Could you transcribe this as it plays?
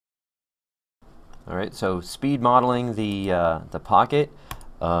All right, so speed modeling the pocket.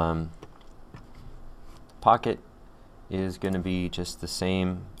 Pocket is going to be just the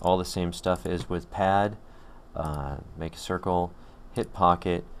same, all the same stuff as with pad. Make a circle, hit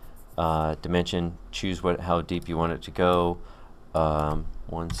pocket, dimension, choose how deep you want it to go. 1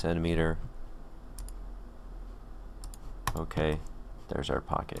 centimeter. Okay, there's our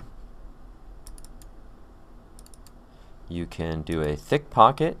pocket. You can do a thick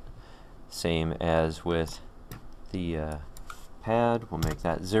pocket, same as with the pad. We'll make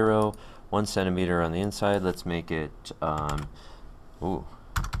that 0. 1 centimeter on the inside. Let's make it 2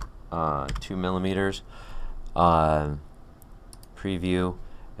 millimeters. Preview,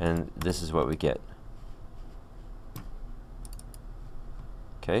 and this is what we get.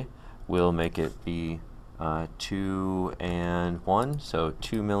 Okay, we'll make it be 2 and 1, so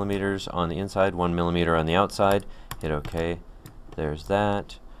 2 millimeters on the inside, 1 millimeter on the outside. Hit OK. There's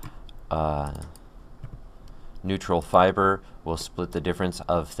that. Neutral fiber will split the difference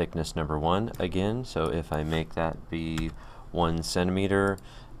of thickness number 1 again. So if I make that be 1 centimeter,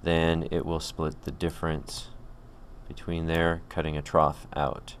 then it will split the difference between there, cutting a trough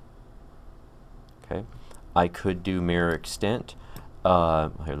out. Okay, I could do mirror extent.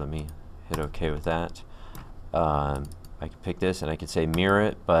 Here, let me hit OK with that. I could pick this and I could say mirror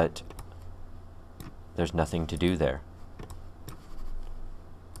it, but there's nothing to do there,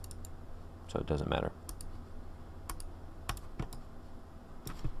 so it doesn't matter.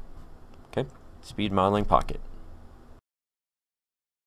 Okay, speed modeling pocket.